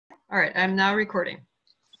All right, I'm now recording.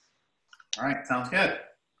 All right, sounds good.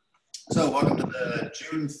 So welcome to the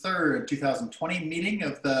June 3rd, 2020 meeting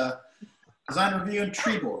of the Design Review and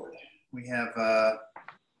Tree Board. We have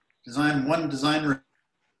one design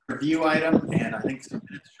review item and I think some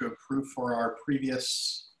minutes to approve for our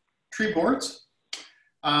previous tree boards.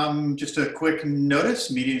 Just a quick notice,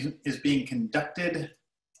 meeting is being conducted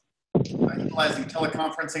utilizing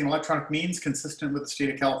teleconferencing and electronic means consistent with the State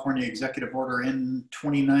of California Executive Order in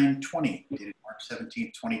 2920, dated March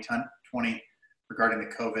 17, 2020, regarding the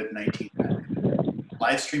COVID-19 pandemic.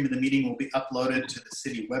 Live stream of the meeting will be uploaded to the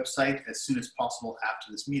city website as soon as possible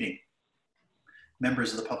after this meeting.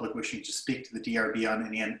 Members of the public wishing to speak to the DRB on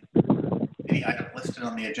any item listed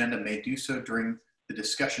on the agenda may do so during the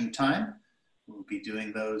discussion time. We'll be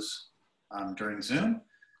doing those during Zoom.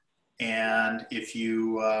 And if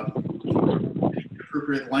you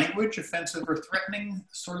appropriate language, offensive or threatening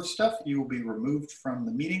sort of stuff, you will be removed from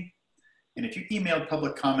the meeting. And if you emailed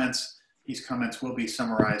public comments, these comments will be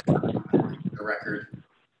summarized for the record.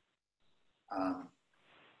 And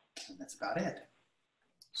that's about it.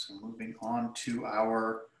 So moving on to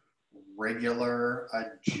our regular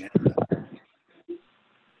agenda.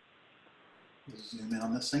 Zoom in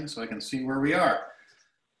on this thing so I can see where we are.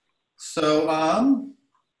 So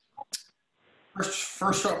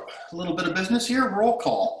first a little bit of business here, roll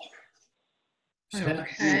call.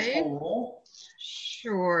 Okay. Roll.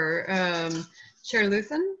 Sure. Chair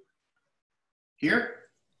Luthen? Here.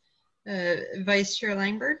 Vice Chair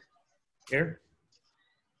Langbert? Here.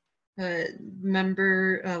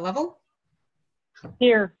 Member Lovell?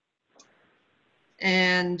 Here.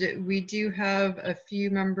 And we do have a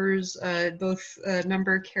few members, both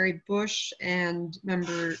member Carrie Bush and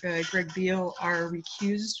member Greg Beal are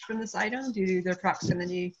recused from this item due to their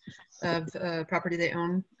proximity of property they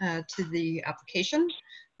own to the application.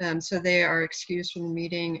 So they are excused from the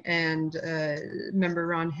meeting, and member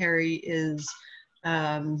Ron Harry is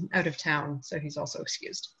out of town, so he's also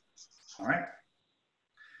excused. All right.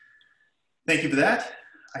 Thank you for that.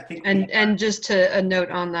 I think and just to a note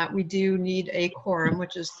on that, we do need a quorum,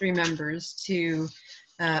 which is 3 members, to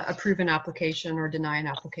approve an application or deny an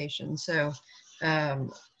application. So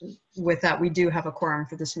with that, we do have a quorum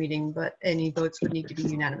for this meeting, but any votes would need to be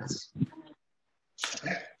unanimous.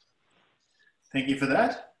 Okay. Thank you for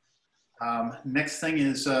that. Next thing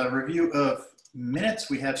is a review of minutes.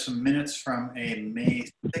 We have some minutes from a May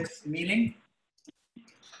 6th meeting.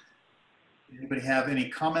 Anybody have any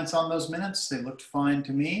comments on those minutes? They looked fine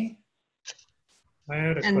to me. I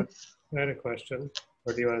had a question.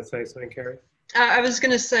 Or do you want to say something, Carrie? I was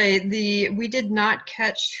going to say we did not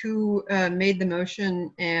catch who made the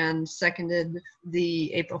motion and seconded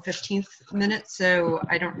the April 15th minutes, so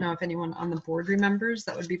I don't know if anyone on the board remembers.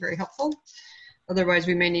 That would be very helpful. Otherwise,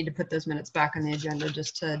 we may need to put those minutes back on the agenda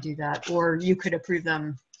just to do that, or you could approve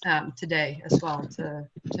them today as well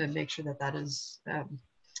to make sure that that is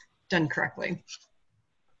done correctly.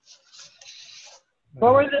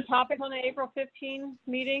 What was the topic on the April 15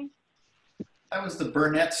 meeting? That was the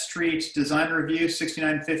Burnett Street Design Review,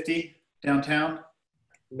 6950 downtown.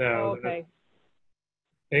 No. Oh, okay.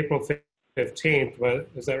 April 15th,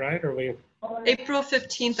 is that right? Or we? April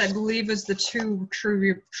 15th, I believe, was the 2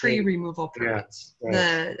 tree removal permits.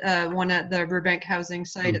 Yeah, right. The one at the Burbank housing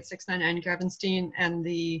site at 699 Gravenstein and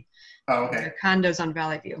the condos on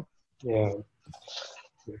Valley View. Yeah.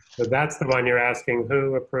 So that's the one you're asking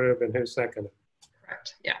who approved and who seconded.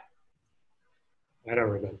 Correct. Yeah. I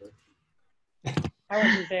don't remember. I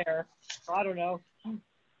wasn't there. So I don't know.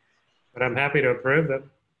 But I'm happy to approve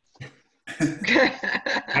them.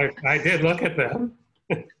 I did look at them.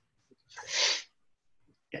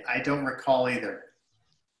 Yeah, I don't recall either.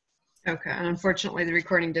 Okay, and unfortunately the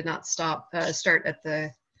recording did not start at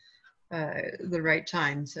the right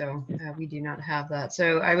time, so we do not have that.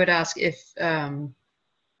 So I would ask if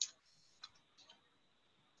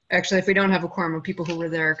actually, if we don't have a quorum of people who were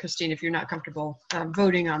there, Christine, if you're not comfortable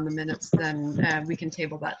voting on the minutes, then we can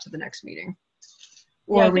table that to the next meeting.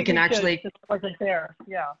 Or we can actually. I wasn't there.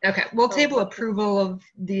 Yeah. Okay, we'll table approval of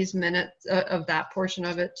these minutes of that portion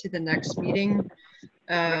of it to the next meeting.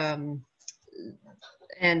 And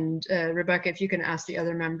Rebecca, if you can ask the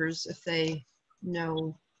other members if they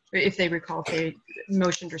know, if they recall, if they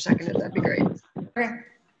motioned or seconded, that'd be great. Okay.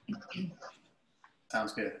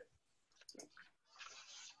 Sounds good.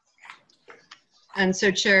 And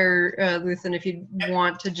so Chair Luthen, if you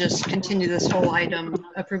want to just continue this whole item,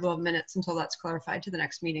 approval of minutes, until that's clarified to the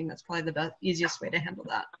next meeting, that's probably the easiest way to handle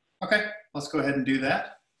that. Okay, let's go ahead and do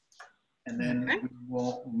that. And then we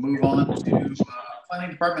will move on to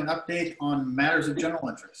Planning Department update on matters of general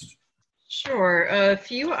interest. Sure, a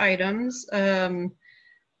few items.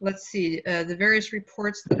 let's see, the various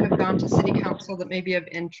reports that have gone to City Council that may be of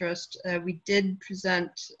interest. We did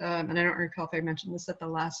present, and I don't recall if I mentioned this at the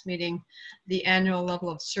last meeting, the annual level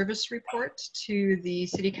of service report to the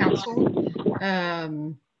City Council.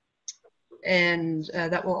 And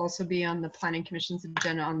that will also be on the Planning Commission's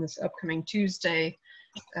agenda on this upcoming Tuesday.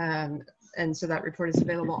 And so that report is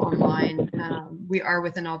available online. We are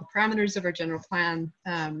within all the parameters of our general plan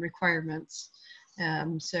requirements.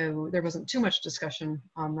 So there wasn't too much discussion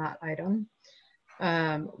on that item.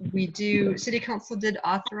 City Council did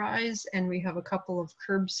authorize, and we have a couple of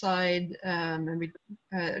curbside and we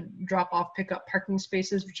drop off pickup parking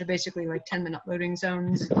spaces, which are basically like 10-minute loading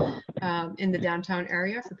zones in the downtown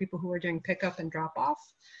area for people who are doing pickup and drop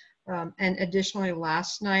off. And additionally,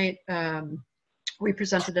 last night, we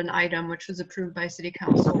presented an item which was approved by City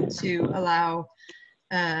Council to allow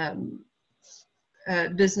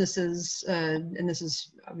businesses, and this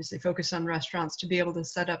is obviously focused on restaurants, to be able to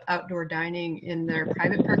set up outdoor dining in their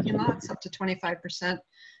private parking lots up to 25%.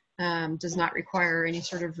 Does not require any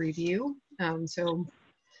sort of review. So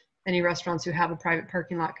any restaurants who have a private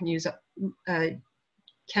parking lot can use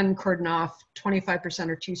can cordon off 25%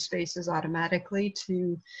 or 2 spaces automatically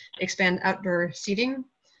to expand outdoor seating.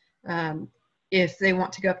 If they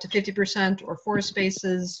want to go up to 50% or 4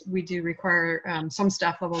 spaces, we do require some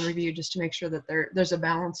staff level review just to make sure that there's a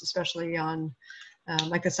balance, especially on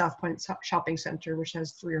like the South Point Shopping Center, which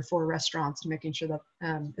has 3 or 4 restaurants, and making sure that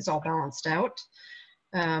it's all balanced out.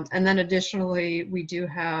 And then additionally, we do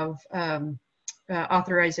have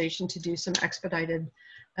authorization to do some expedited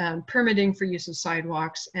permitting for use of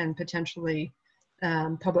sidewalks and potentially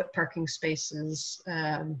public parking spaces.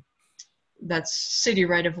 That's city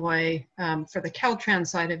right of way. For the Caltrans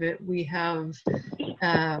side of it, we have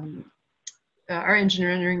our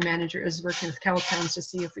engineering manager is working with Caltrans to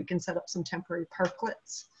see if we can set up some temporary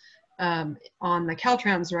parklets on the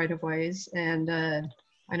Caltrans right of ways. And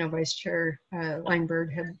I know Vice Chair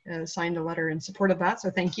Langberg had signed a letter in support of that, so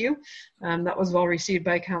thank you. That was well received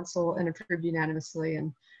by Council and approved unanimously.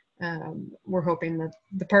 And we're hoping that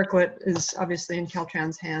the parklet is obviously in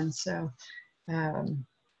Caltrans' hands, so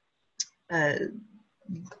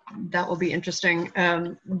that will be interesting.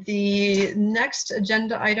 The next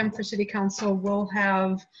agenda item for City Council will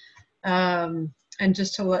have, and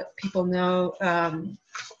just to let people know,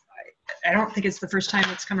 I don't think it's the first time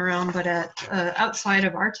it's come around, but at outside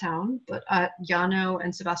of our town, but at Llano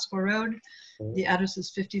and Sebastopol Road, the address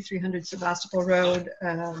is 5300 Sebastopol Road.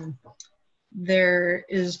 There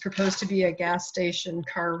is proposed to be a gas station,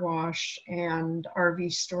 car wash, and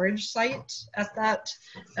RV storage site at that.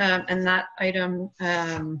 And that item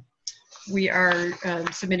we are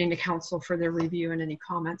submitting to Council for their review and any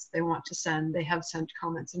comments they want to send. They have sent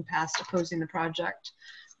comments in past opposing the project.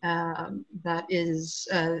 That is,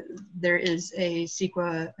 there is a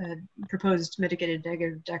CEQA proposed mitigated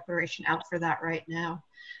negative declaration out for that right now.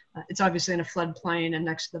 It's obviously in a floodplain and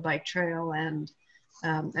next to the bike trail and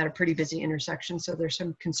at a pretty busy intersection, so there's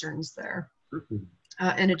some concerns there.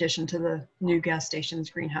 In addition to the new gas station's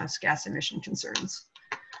greenhouse gas emission concerns.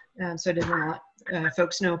 So I did want to let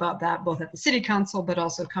folks know about that, both at the City Council, but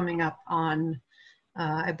also coming up on,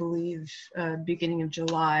 I believe, beginning of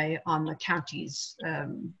July on the county's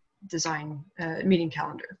design meeting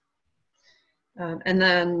calendar. And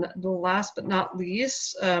then the last but not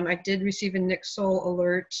least, I did receive a Nixle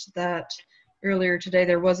alert that earlier today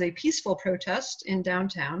there was a peaceful protest in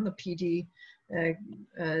downtown. The PD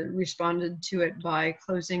responded to it by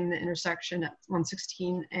closing the intersection at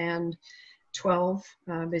 116 and 12,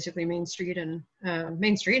 basically Main Street and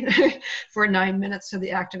Main Street for 9 minutes, so the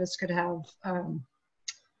activists could have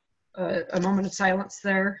a moment of silence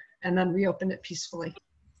there and then reopen it peacefully.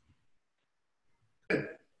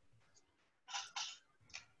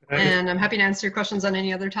 And I'm happy to answer your questions on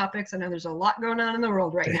any other topics. I know there's a lot going on in the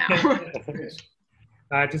world right now.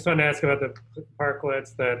 I just want to ask about the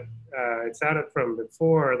parklets that it sounded from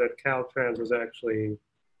before that Caltrans was actually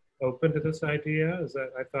open to this idea. Is that,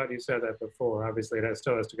 I thought you said that before. Obviously it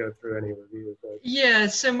still has to go through any review. But. Yeah,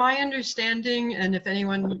 so my understanding, and if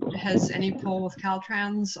anyone has any pull with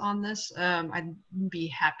Caltrans on this, I'd be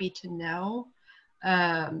happy to know.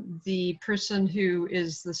 The person who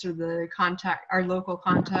is the sort of the contact, our local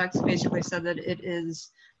contacts, basically said that it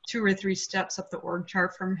is 2 or 3 steps up the org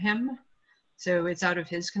chart from him. So it's out of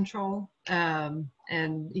his control.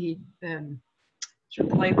 And he sort of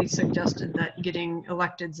politely suggested that getting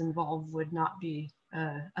electeds involved would not be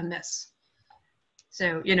amiss.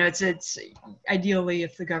 So, you know, it's ideally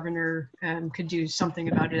if the governor could do something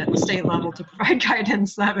about it at the state level to provide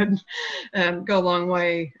guidance, that would go a long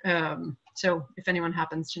way. So if anyone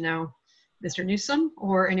happens to know Mr. Newsom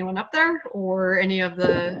or anyone up there or any of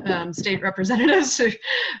the state representatives,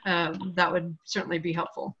 that would certainly be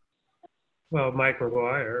helpful. Well, Mike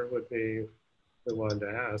McGuire would be the one to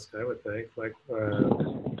ask, I would think. Like,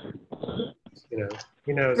 you know,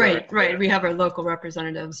 he knows. Right. We have our local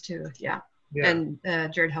representatives too. Yeah. Yeah. And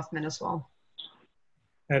Jared Huffman as well.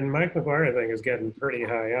 And Mike McGuire, I think, is getting pretty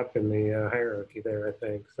high up in the hierarchy there, I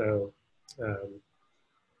think. So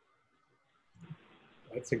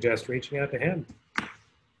I'd suggest reaching out to him.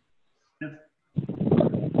 Yeah,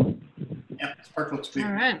 this park looks big.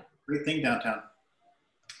 All right. Great thing downtown.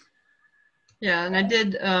 Yeah, and I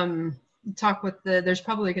did talk with there's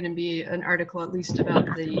probably going to be an article at least about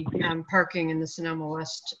the parking in the Sonoma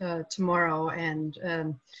West tomorrow, and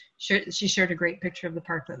she shared a great picture of the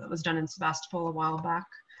park that was done in Sebastopol a while back.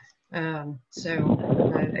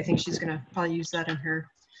 So I think she's going to probably use that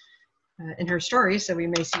in her story. So we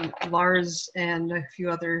may see Lars and a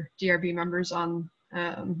few other DRB members on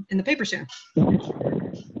in the paper soon.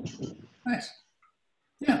 Nice.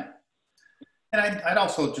 Yeah. And I'd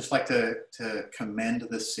also just like to commend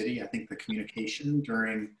the city. I think the communication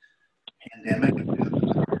during pandemic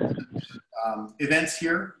events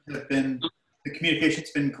here have been, the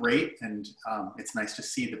communication's been great, and it's nice to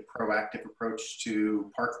see the proactive approach to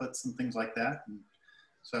parklets and things like that. And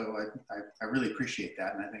so I really appreciate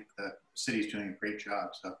that, and I think the city's doing a great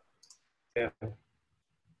job. So yeah,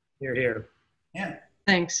 you're here. Yeah.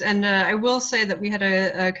 Thanks. And I will say that we had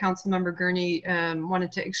a council member, Gurney,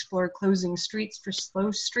 wanted to explore closing streets for slow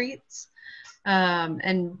streets.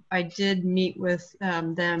 And I did meet with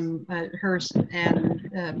them, her and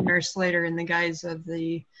Mayor Slater and the guys of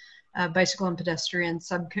the Bicycle and Pedestrian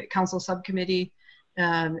Council Subcommittee.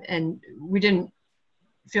 And we didn't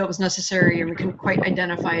feel it was necessary, and we couldn't quite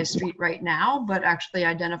identify a street right now, but actually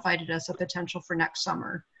identified it as a potential for next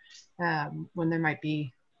summer when there might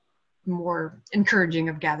be more encouraging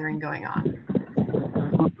of gathering going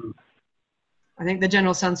on. I think the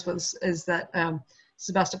general sense is that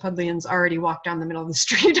Sebastopolians already walk down the middle of the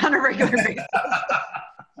street on a regular basis.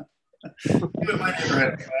 My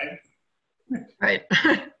neighborhood, right?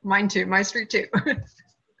 Mine too. My street too.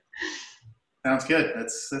 Sounds good.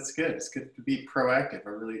 That's good. It's good to be proactive. I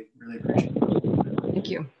really appreciate it. Thank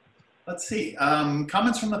you. Let's see.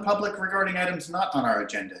 Comments from the public regarding items not on our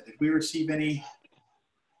agenda. Did we receive any?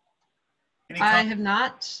 I have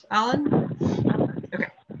not, Alan. Okay.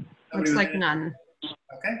 Looks like none.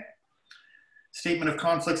 Okay. Statement of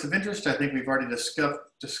conflicts of interest. I think we've already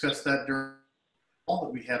discussed that during all,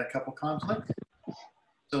 that we had a couple conflicts.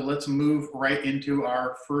 So let's move right into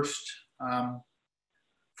our first item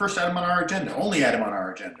on our agenda, only item on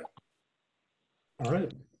our agenda. All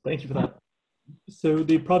right, thank you for that. So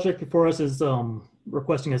the project before us is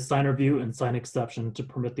requesting a sign review and sign exception to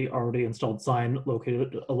permit the already installed sign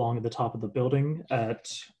located along the top of the building at,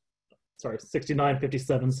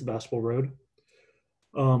 6957 Sebastopol Road.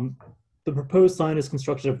 The proposed sign is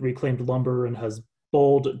constructed of reclaimed lumber and has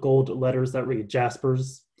bold gold letters that read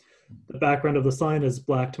Jaspers. The background of the sign is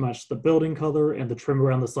black to match the building color, and the trim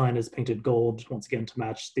around the sign is painted gold, once again to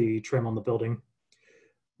match the trim on the building.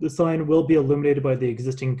 The sign will be illuminated by the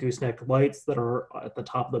existing gooseneck lights that are at the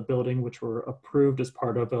top of the building, which were approved as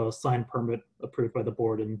part of a sign permit approved by the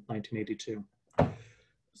board in 1982.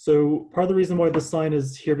 So part of the reason why the sign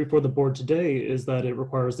is here before the board today is that it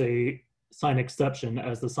requires a sign exception,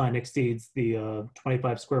 as the sign exceeds the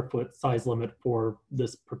 25 square foot size limit for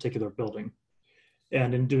this particular building.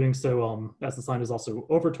 And in doing so, as the sign is also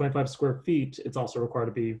over 25 square feet, it's also required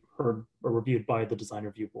to be heard or reviewed by the design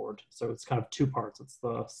review board. So it's kind of two parts. It's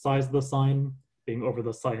the size of the sign being over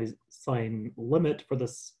the sign limit for the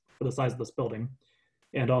size of this building,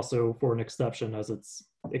 and also for an exception as it's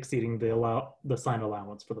exceeding the sign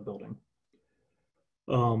allowance for the building.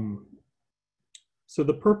 So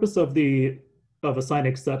the purpose of a sign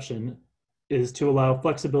exception is to allow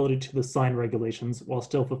flexibility to the sign regulations while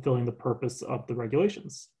still fulfilling the purpose of the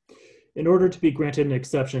regulations. In order to be granted an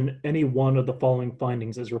exception, any one of the following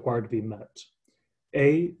findings is required to be met.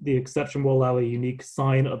 A, the exception will allow a unique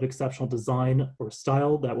sign of exceptional design or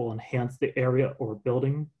style that will enhance the area or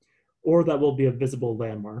building, or that will be a visible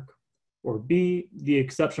landmark. Or B, the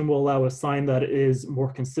exception will allow a sign that is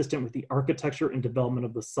more consistent with the architecture and development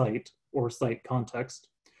of the site or site context,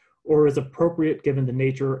 or is appropriate given the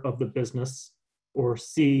nature of the business. Or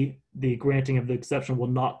C, the granting of the exception will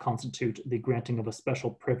not constitute the granting of a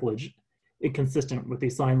special privilege inconsistent with the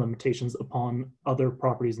sign limitations upon other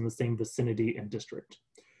properties in the same vicinity and district.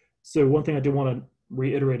 So one thing I do want to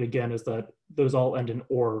reiterate again is that those all end in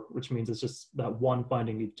or, which means it's just that one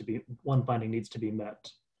finding needs to be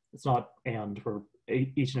met. It's not and, for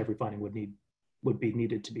each and every finding would be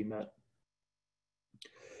needed to be met.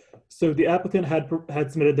 So the applicant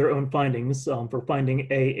had submitted their own findings for finding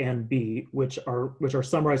A and B, which are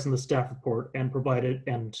summarized in the staff report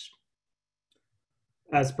and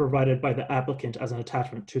as provided by the applicant as an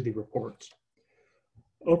attachment to the report.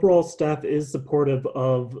 Overall, staff is supportive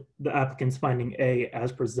of the applicant's finding A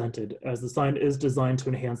as presented, as the sign is designed to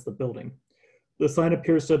enhance the building. The sign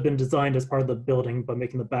appears to have been designed as part of the building by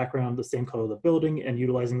making the background the same color of the building and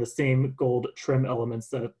utilizing the same gold trim elements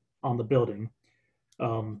that on the building.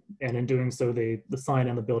 And in doing so, the sign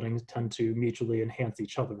and the building tend to mutually enhance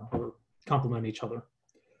each other or complement each other.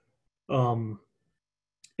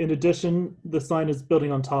 In addition, the sign is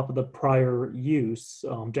building on top of the prior use,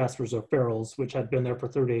 Jasper's O'Farrell's, which had been there for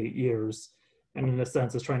 38 years, and in a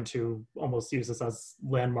sense is trying to almost use this as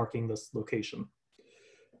landmarking this location.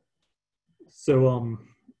 So,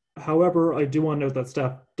 however, I do want to note that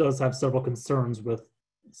staff does have several concerns with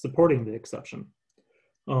supporting the exception.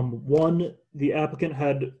 One, the applicant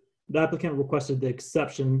requested the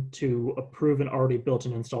exception to approve an already built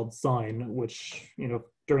and installed sign, which,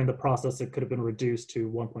 during the process, it could have been reduced to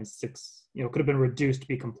 1.6, could have been reduced to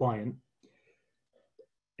be compliant.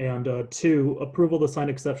 And two, approval of the sign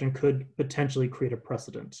exception could potentially create a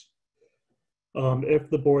precedent. If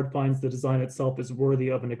the board finds the design itself is worthy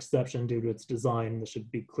of an exception due to its design, this should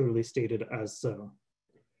be clearly stated as so.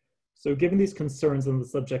 So given these concerns and the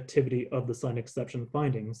subjectivity of the sign exception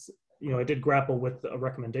findings, I did grapple with a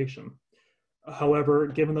recommendation. However,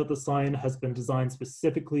 given that the sign has been designed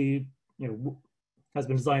specifically, has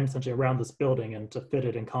been designed essentially around this building and to fit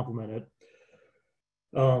it and complement it.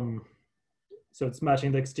 So it's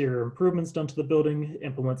matching the exterior improvements done to the building,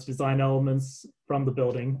 implements design elements from the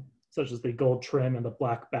building, such as the gold trim and the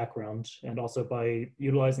black background. And also by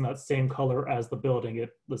utilizing that same color as the building,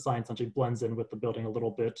 the sign essentially blends in with the building a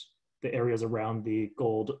little bit, the areas around the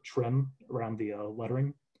gold trim, around the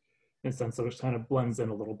lettering, in a sense, so it kind of blends in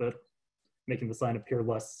a little bit, making the sign appear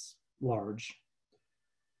less large.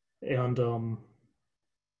 And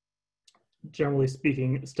generally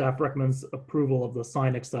speaking, staff recommends approval of the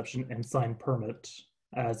sign exception and sign permit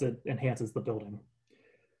as it enhances the building.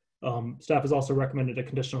 Staff has also recommended a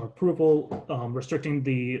conditional approval restricting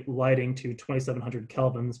the lighting to 2700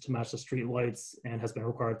 kelvins to match the street lights and has been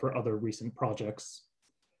required for other recent projects.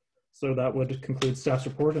 So that would conclude staff's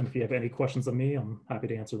report, and if you have any questions of me, I'm happy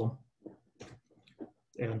to answer them.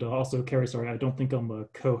 And also, Carrie, sorry, I don't think I'm a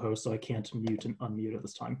co-host, so I can't mute and unmute at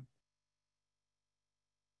this time.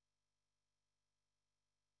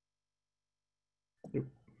 Nope.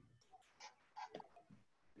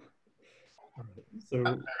 All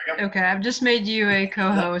right, so Okay, I've just made you a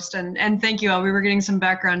co-host, and thank you all. We were getting some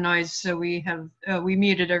background noise, so we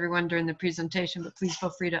muted everyone during the presentation, but please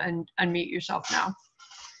feel free to unmute yourself now.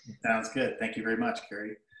 Sounds good. Thank you very much,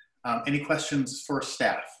 Carrie. Any questions for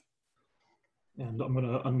staff? and I'm going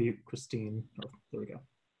to unmute Christine. Oh, there we go.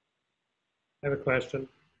 I have a question.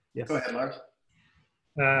 Yes. Go ahead, Lars.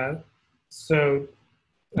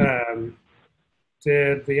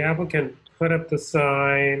 Did the applicant put up the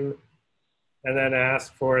sign and then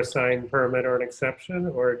ask for a sign permit or an exception,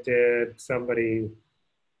 or did somebody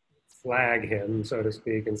flag him, so to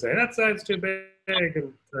speak, and say, that sign's too big,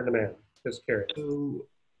 and turn him in? Just curious. So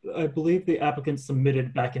I believe the applicant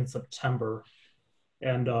submitted back in September,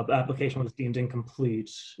 and the application was deemed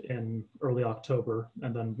incomplete in early October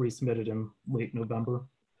and then resubmitted in late November.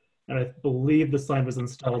 And I believe the sign was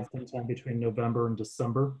installed sometime between November and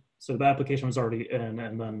December. So the application was already in,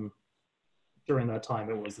 and then during that time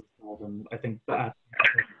it was installed, and I think the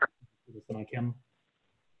applicant I can.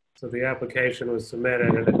 So the application was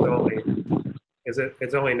submitted, and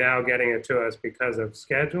it's only now getting it to us because of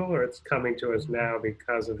schedule, or it's coming to us now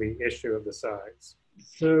because of the issue of the size?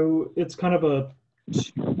 So it's kind of a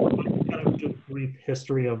brief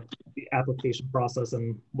history of the application process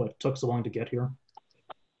and what took so long to get here.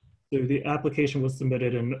 So the application was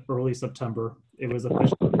submitted in early September. It was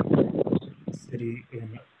officially in the city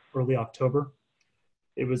in early October.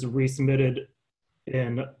 It was resubmitted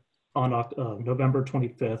on November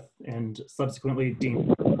 25th and subsequently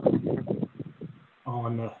deemed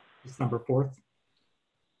on December 4th.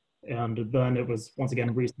 And then it was once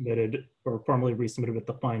again resubmitted, or formally resubmitted with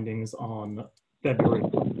the findings on February.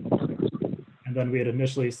 And then we had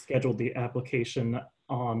initially scheduled the application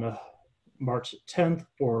on March 10th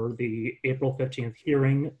for the April 15th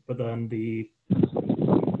hearing, but then the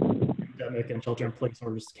pandemic and shelter-in-place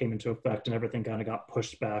orders came into effect, and everything kind of got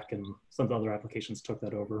pushed back, and some of the other applications took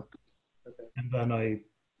that over. Okay. And then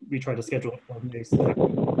we tried to schedule it for May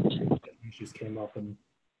 2nd. Issues came up, and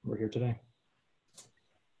we're here today.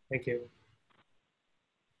 Thank you.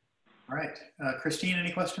 All right. Christine,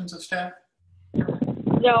 any questions of staff?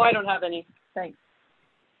 No, I don't have any. Thanks.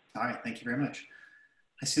 All right, thank you very much.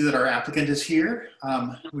 I see that our applicant is here.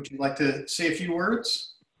 Would you like to say a few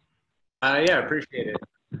words? Yeah, appreciate it.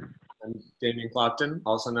 I'm Damien Clopton,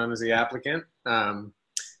 also known as the applicant.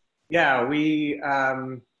 Yeah, we are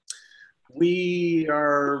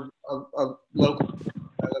a local.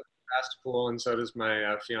 I live in Sebastopol, and so does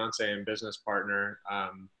my fiance and business partner.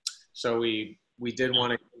 So we did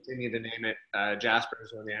want to continue to name it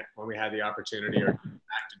Jaspers when we had the opportunity, or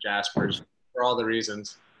back to Jaspers for all the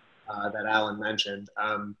reasons that Alan mentioned.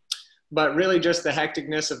 But really just the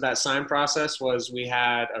hecticness of that sign process was we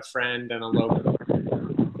had a friend and a local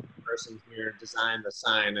person here design the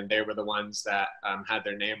sign, and they were the ones that had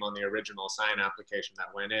their name on the original sign application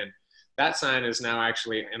that went in. That sign is now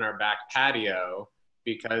actually in our back patio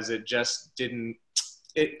because it just didn't,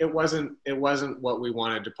 it wasn't what we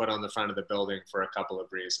wanted to put on the front of the building for a couple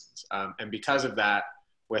of reasons. And because of that,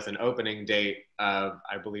 with an opening date of,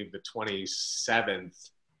 I believe, the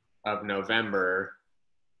 27th of November,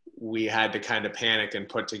 we had to kind of panic and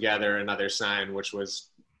put together another sign, which was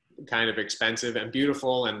kind of expensive and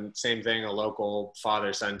beautiful, and same thing, a local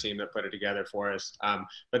father-son team that put it together for us.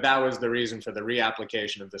 But that was the reason for the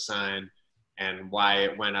reapplication of the sign and why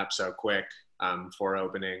it went up so quick for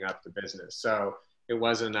opening up the business. So it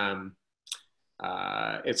wasn't,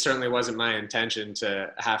 it certainly wasn't my intention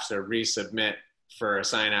to have to resubmit for a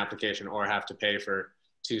sign application or have to pay for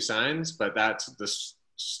 2 signs, but that's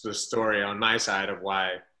the story on my side of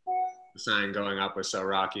why the sign going up was so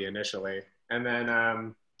rocky initially. And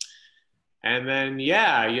then,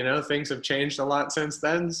 yeah, you know, things have changed a lot since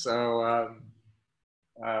then. So,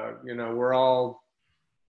 you know, we're all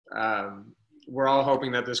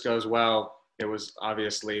hoping that this goes well. It was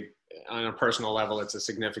obviously, on a personal level, it's a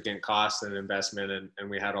significant cost and investment, and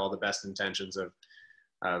we had all the best intentions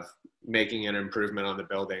of making an improvement on the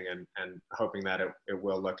building and hoping that it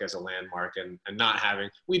will look as a landmark, and not having,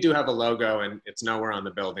 we do have a logo and it's nowhere on the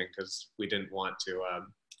building because we didn't want to,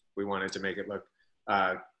 we wanted to make it look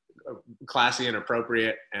classy and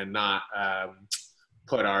appropriate and not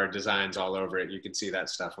put our designs all over it. You can see that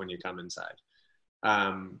stuff when you come inside.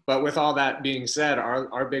 But with all that being said,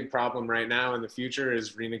 our big problem right now in the future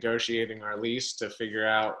is renegotiating our lease to figure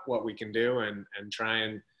out what we can do and try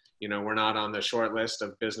and, you know, we're not on the short list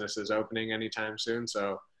of businesses opening anytime soon.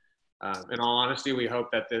 So in all honesty, we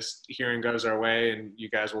hope that this hearing goes our way and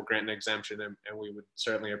you guys will grant an exemption, and we would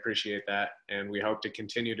certainly appreciate that. And we hope to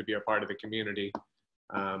continue to be a part of the community.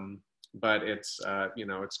 But it's, you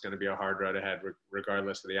know, it's going to be a hard road ahead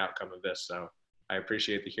regardless of the outcome of this. So I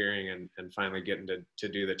appreciate the hearing and finally getting to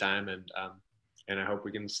do the time, and I hope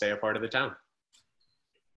we can stay a part of the town.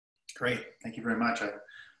 Great, thank you very much. I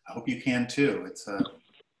hope you can too. It's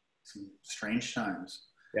some strange times.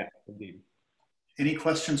 Yeah, indeed. Any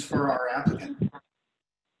questions for our applicant?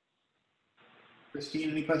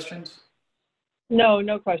 Christine, any questions? No,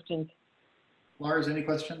 no questions. Lars, any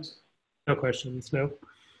questions? No questions, no.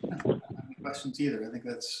 No, I don't have any questions either. I think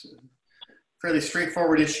that's a fairly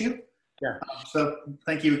straightforward issue. Yeah. So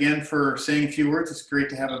thank you again for saying a few words. It's great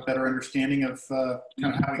to have a better understanding of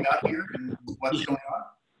kind of how we got here and what's going on.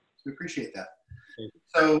 So we appreciate that.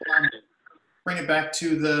 So bring it back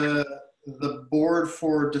to the board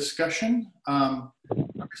for discussion.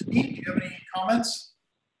 Christine, do you have any comments?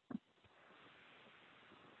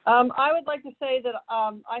 I would like to say that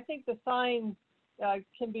I think the sign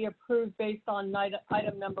can be approved based on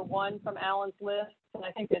item number 1 from Alan's list. And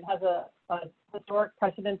I think it has a historic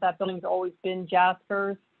precedent. That building's always been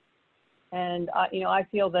Jaspers. And, you know, I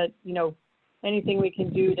feel that, you know, anything we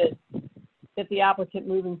can do to get the applicant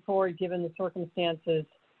moving forward, given the circumstances,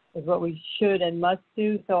 is what we should and must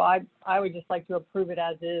do. So I would just like to approve it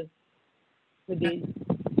as is with the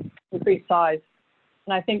increased size.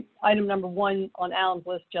 And I think item number 1 on Alan's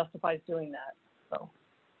list justifies doing that. So.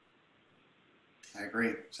 I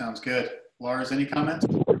agree. Sounds good. Lars, any comments?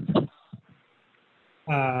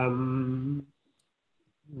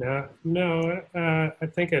 No. I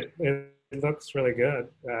think it looks really good,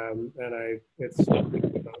 and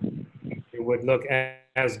it would look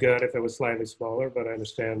as good if it was slightly smaller. But I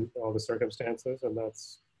understand all the circumstances, and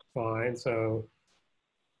that's fine. So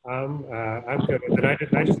I'm good with it.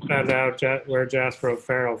 I just found out where Jasper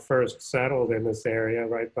O'Farrell first settled in this area,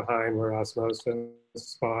 right behind where Osmosis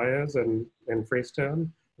Spa is in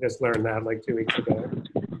Freestone. I just learned that like 2 weeks ago.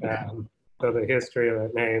 So the history of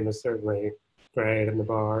that name is certainly great, and the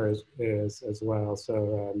bar is as well.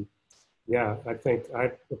 So yeah, I think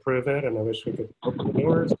I approve it, and I wish we could open the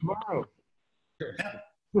doors tomorrow.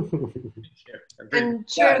 And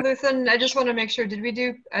Chair Luthen, I just want to make sure, did we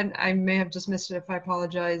do, and I may have just missed it if I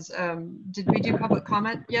apologize, did we do public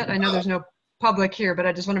comment yet? I know there's no public here, but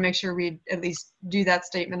I just want to make sure we at least do that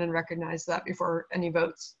statement and recognize that before any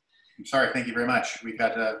votes. I'm sorry. Thank you very much. We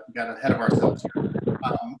got ahead of ourselves here.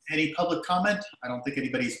 Any public comment? I don't think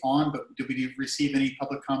anybody's on, but did we receive any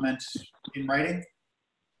public comments in writing?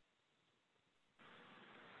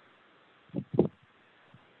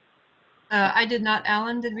 I did not.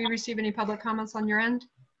 Alan, did we receive any public comments on your end?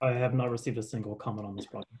 I have not received a single comment on this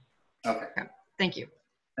project. Okay. Thank you.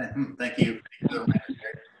 Thank you.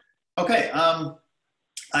 Okay.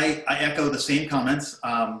 I echo the same comments.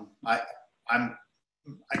 I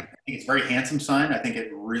think it's a very handsome sign. I think it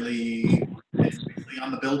really is nicely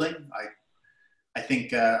on the building. I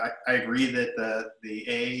think I agree that the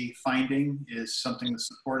A finding is something that's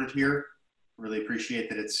supported here. Really appreciate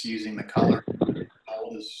that it's using the color.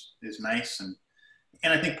 Gold is nice, and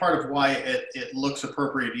I think part of why it looks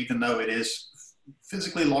appropriate, even though it is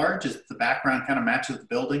physically large, is the background kind of matches the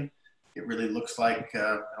building. It really looks like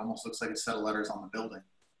it almost looks like a set of letters on the building.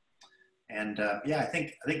 And yeah, I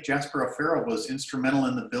think Jasper O'Farrell was instrumental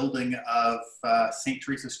in the building of St.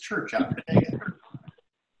 Teresa's Church out in Bodega.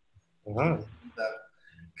 Wow. The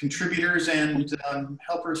contributors and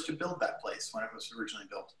helpers to build that place when it was originally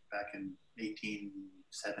built back in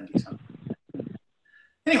 1870 something.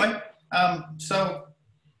 Anyway, so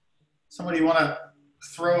somebody want to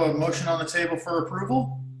throw a motion on the table for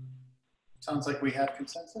approval? Sounds like we have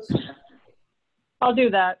consensus. I'll do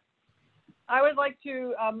that. I would like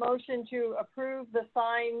to motion to approve the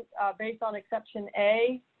sign based on exception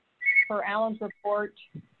A for Alan's report,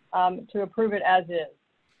 to approve it as is.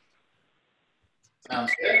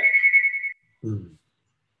 Sounds good.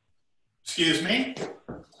 Excuse me.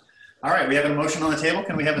 All right, we have a motion on the table.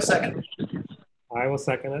 Can we have a second? I will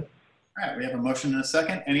second it. All right, we have a motion and a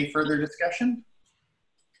second. Any further discussion?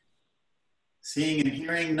 Seeing and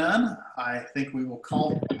hearing none, I think we will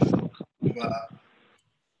call.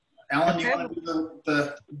 Alan, do you want to do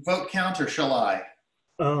the vote count, or shall I?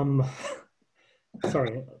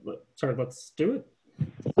 Sorry, let's do it.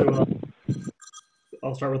 So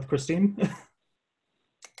I'll start with Christine.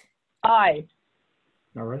 Aye.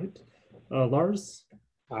 All right. Lars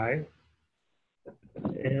Aye.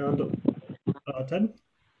 and Ted.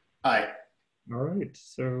 Aye. All right.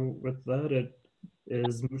 So with that, it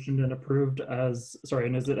is motioned and approved as, sorry,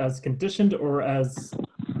 and is it as conditioned or as?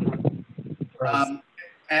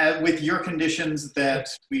 With your conditions that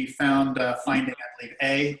we found finding, I believe,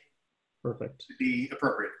 A Perfect. to be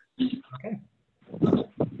appropriate. Okay.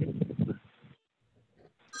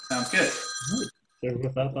 Sounds good. So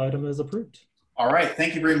with that, the item is approved. All right.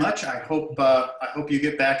 Thank you very much. I hope you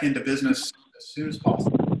get back into business as soon as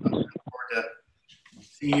possible. I look forward to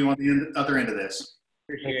seeing you on the other end of this.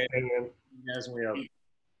 Appreciate Thanks, Damien. it as we hope.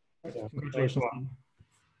 Yeah, Congratulations. thanks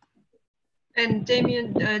And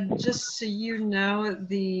Damien, just so you know,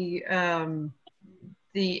 the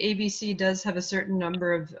ABC does have a certain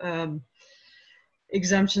number of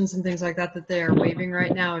exemptions and things like that that they are waiving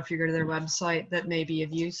right now. If you go to their website, that may be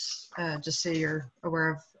of use. Just so you're aware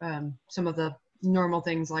of some of the normal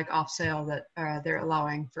things like off sale that they're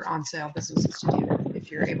allowing for on sale businesses to do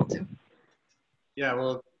if you're able to. Yeah,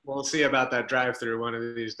 we'll see about that drive-through one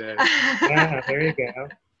of these days. Yeah, there you go.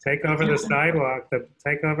 Take over the sidewalk,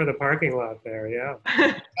 take over the parking lot there, yeah.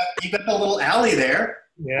 You got the little alley there.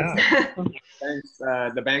 Yeah.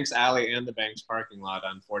 The bank's alley and the bank's parking lot,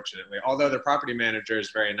 unfortunately. Although the property manager is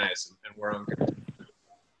very nice and we're on good terms.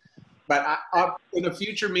 But in a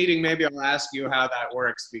future meeting, maybe I'll ask you how that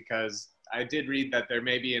works, because I did read that there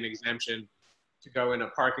may be an exemption to go in a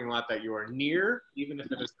parking lot that you are near, even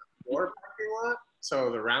if it is your parking lot.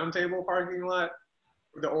 So the Round Table parking lot,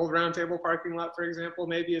 the old Round Table parking lot, for example,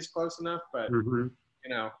 maybe is close enough, but you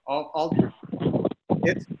know,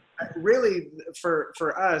 it's really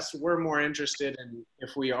for us, we're more interested in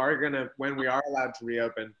if we are when we are allowed to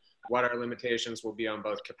reopen, what our limitations will be on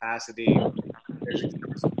both capacity. There's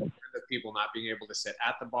the people not being able to sit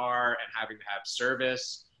at the bar and having to have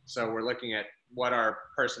service. So we're looking at what our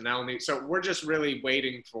personnel needs. So we're just really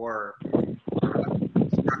waiting for what the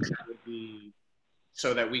structure would be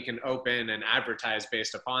so that we can open and advertise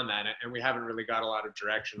based upon that. And we haven't really got a lot of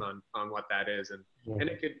direction on what that is. And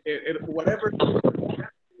it whatever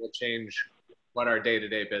will change what our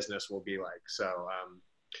day-to-day business will be like. So,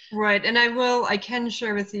 Right, and I can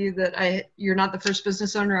share with you that you're not the first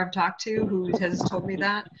business owner I've talked to who has told me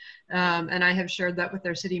that, and I have shared that with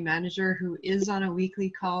their city manager, who is on a weekly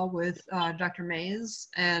call with Dr. Mays,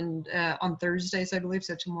 and on Thursdays, I believe,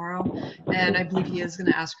 so tomorrow, and I believe he is going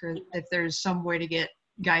to ask her if there's some way to get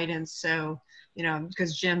guidance. So,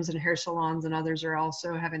 because gyms and hair salons and others are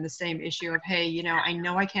also having the same issue of, hey, I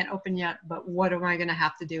know I can't open yet, but what am I going to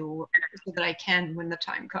have to do so that I can when the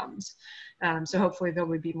time comes? So hopefully there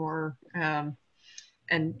would be more, and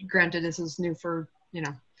granted, this is new for,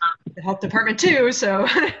 the health department too, so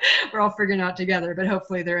we're all figuring out together, but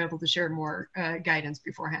hopefully they're able to share more guidance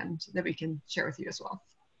beforehand that we can share with you as well.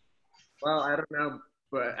 Well, I don't know,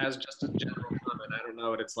 but as just a general comment, I don't know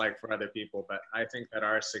what it's like for other people, but I think that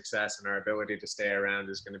our success and our ability to stay around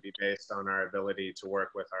is going to be based on our ability to work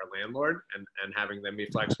with our landlord and having them be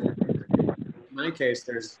flexible. In my case,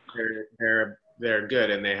 they're good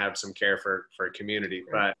and they have some care for community,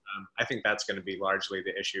 but I think that's going to be largely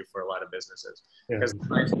the issue for a lot of businesses. Because the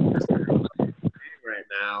price right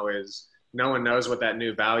now is no one knows what that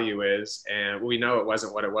new value is, and we know it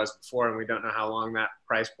wasn't what it was before, and we don't know how long that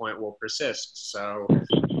price point will persist. So,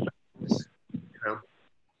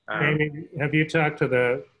 Amy, have you looked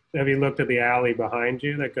at the alley behind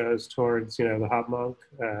you that goes towards, the Hop Monk?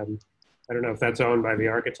 I don't know if that's owned by the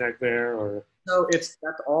architect there or. No, that's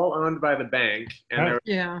all owned by the bank, and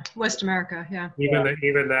yeah, West America, yeah. Even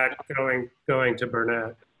that going to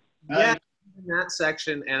Burnett. Yeah, in that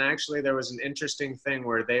section, and actually there was an interesting thing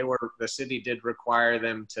where the city did require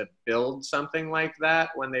them to build something like that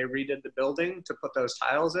when they redid the building to put those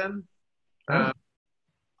tiles in. Oh.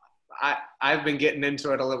 I've been getting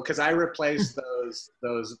into it a little because I replaced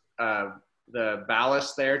the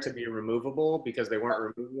ballast there to be removable because they weren't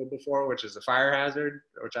removable before, which is a fire hazard,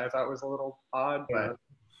 which I thought was a little odd. But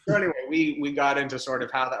so anyway, we got into sort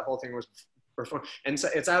of how that whole thing was performed. And so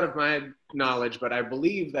it's out of my knowledge, but I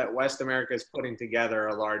believe that West America is putting together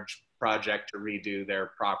a large project to redo their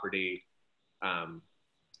property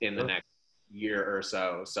in the next year or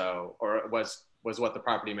so. Or it was what the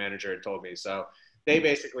property manager had told me. So they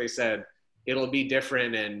basically said, it'll be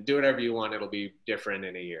different and do whatever you want. It'll be different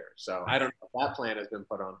in a year. So I don't know if that plan has been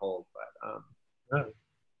put on hold, but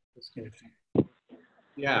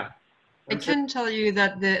yeah. I can tell you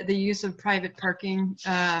that the use of private parking,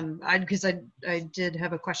 because I did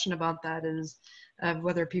have a question about that, is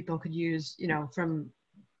whether people could use, from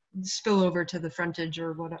spillover to the frontage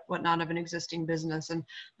or whatnot of an existing business. And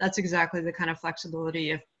that's exactly the kind of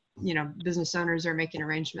flexibility if, business owners are making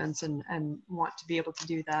arrangements and want to be able to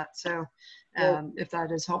do that. So if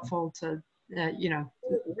that is helpful to,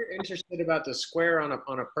 We're interested about the square on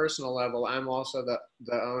a personal level. I'm also the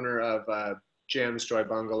owner of Jim's Joy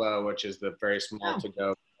Bungalow, which is the very small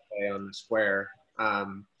to-go cafe on the square.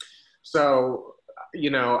 So,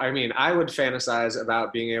 I would fantasize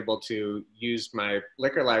about being able to use my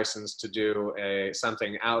liquor license to do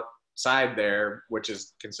something outside there, which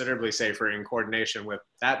is considerably safer in coordination with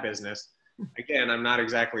that business. Again, I'm not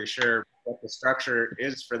exactly sure what the structure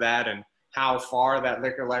is for that and how far that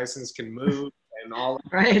liquor license can move and all.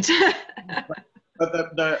 Right. But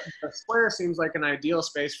the square seems like an ideal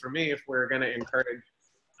space for me if we're going to encourage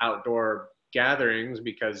outdoor gatherings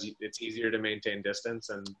because it's easier to maintain distance,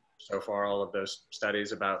 and so far all of those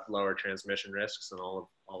studies about lower transmission risks and all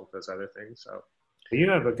of those other things. So you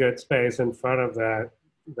have a good space in front of that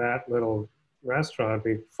little restaurant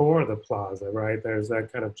before the plaza, right? There's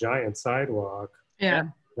that kind of giant sidewalk. Yeah.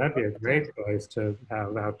 That'd be a great place to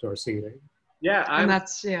have outdoor seating. Yeah, I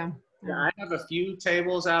have a few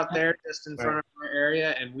tables out there just in front of our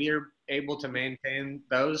area, and we're able to maintain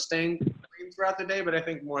those staying clean throughout the day. But I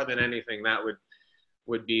think more than anything, that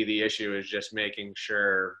would be the issue, is just making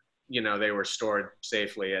sure they were stored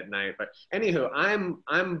safely at night. But anywho,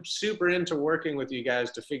 I'm super into working with you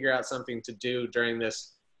guys to figure out something to do during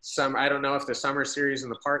this summer. I don't know if the summer series in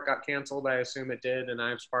the park got canceled. I assume it did in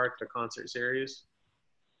Ives Park, the concert series.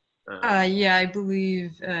 Yeah, I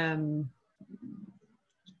believe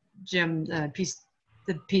Jim, the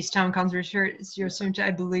Peacetown concert series,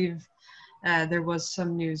 I believe there was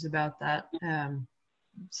some news about that,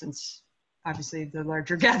 since obviously the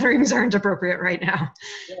larger gatherings aren't appropriate right now.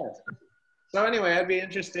 Yeah. So anyway, I'd be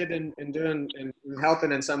interested in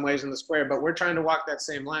helping in some ways in the square, but we're trying to walk that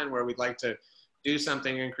same line where we'd like to do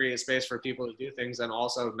something and create space for people to do things, and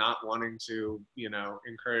also not wanting to,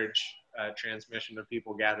 encourage transmission of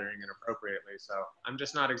people gathering inappropriately. So I'm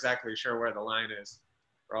just not exactly sure where the line is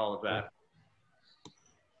for all of that.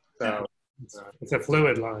 So it's a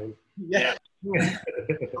fluid line. Yeah. I'd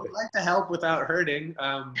like to help without hurting.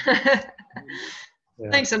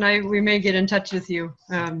 Thanks, and we may get in touch with you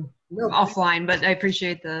offline, but I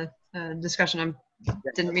appreciate the discussion.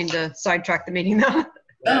 Didn't mean to sidetrack the meeting though.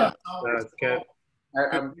 No, That's good.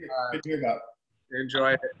 I'm good to hear about.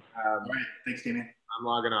 enjoy it. All right, thanks, Damien. I'm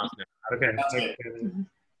logging off now. Okay. Okay.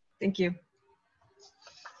 Thank you.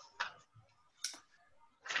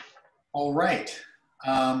 All right.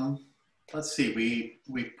 Let's see,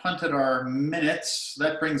 we punted our minutes.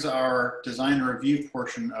 That brings our design review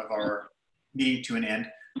portion of our meeting to an end.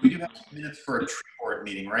 We do have some minutes for a tree board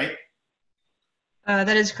meeting, right?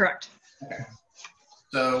 That is correct. Okay.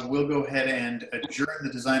 So we'll go ahead and adjourn the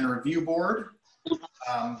design review board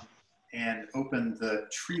and open the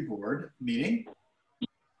tree board meeting.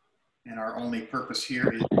 And our only purpose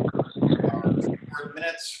here is our tree board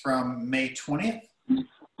minutes from May 20th.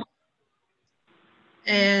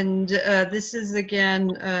 And this is again,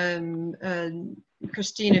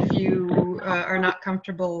 Christine, if you are not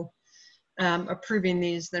comfortable approving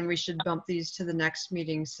these, then we should bump these to the next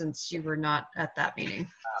meeting since you were not at that meeting.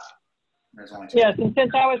 There's only two. Yes, and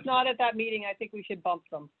since I was not at that meeting, I think we should bump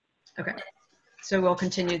them. Okay, so we'll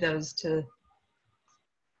continue those to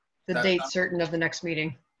the That date sounds- certain of the next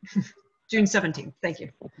meeting. June 17th, thank you.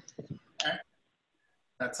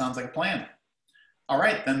 That sounds like a plan. All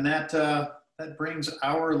right, then that brings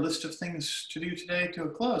our list of things to do today to a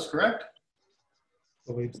close, correct?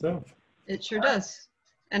 I believe so. It sure does.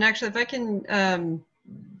 And actually, if I can,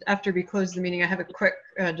 after we close the meeting, I have a quick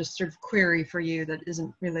just sort of query for you that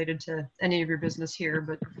isn't related to any of your business here,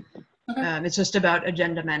 but it's just about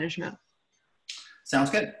agenda management. Sounds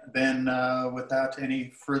good. Then without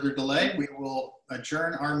any further delay, we will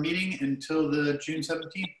adjourn our meeting until the June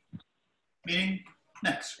 17th meeting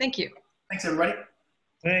next. Thank you. Thanks, everybody.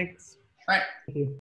 Thanks. All right. Thank you.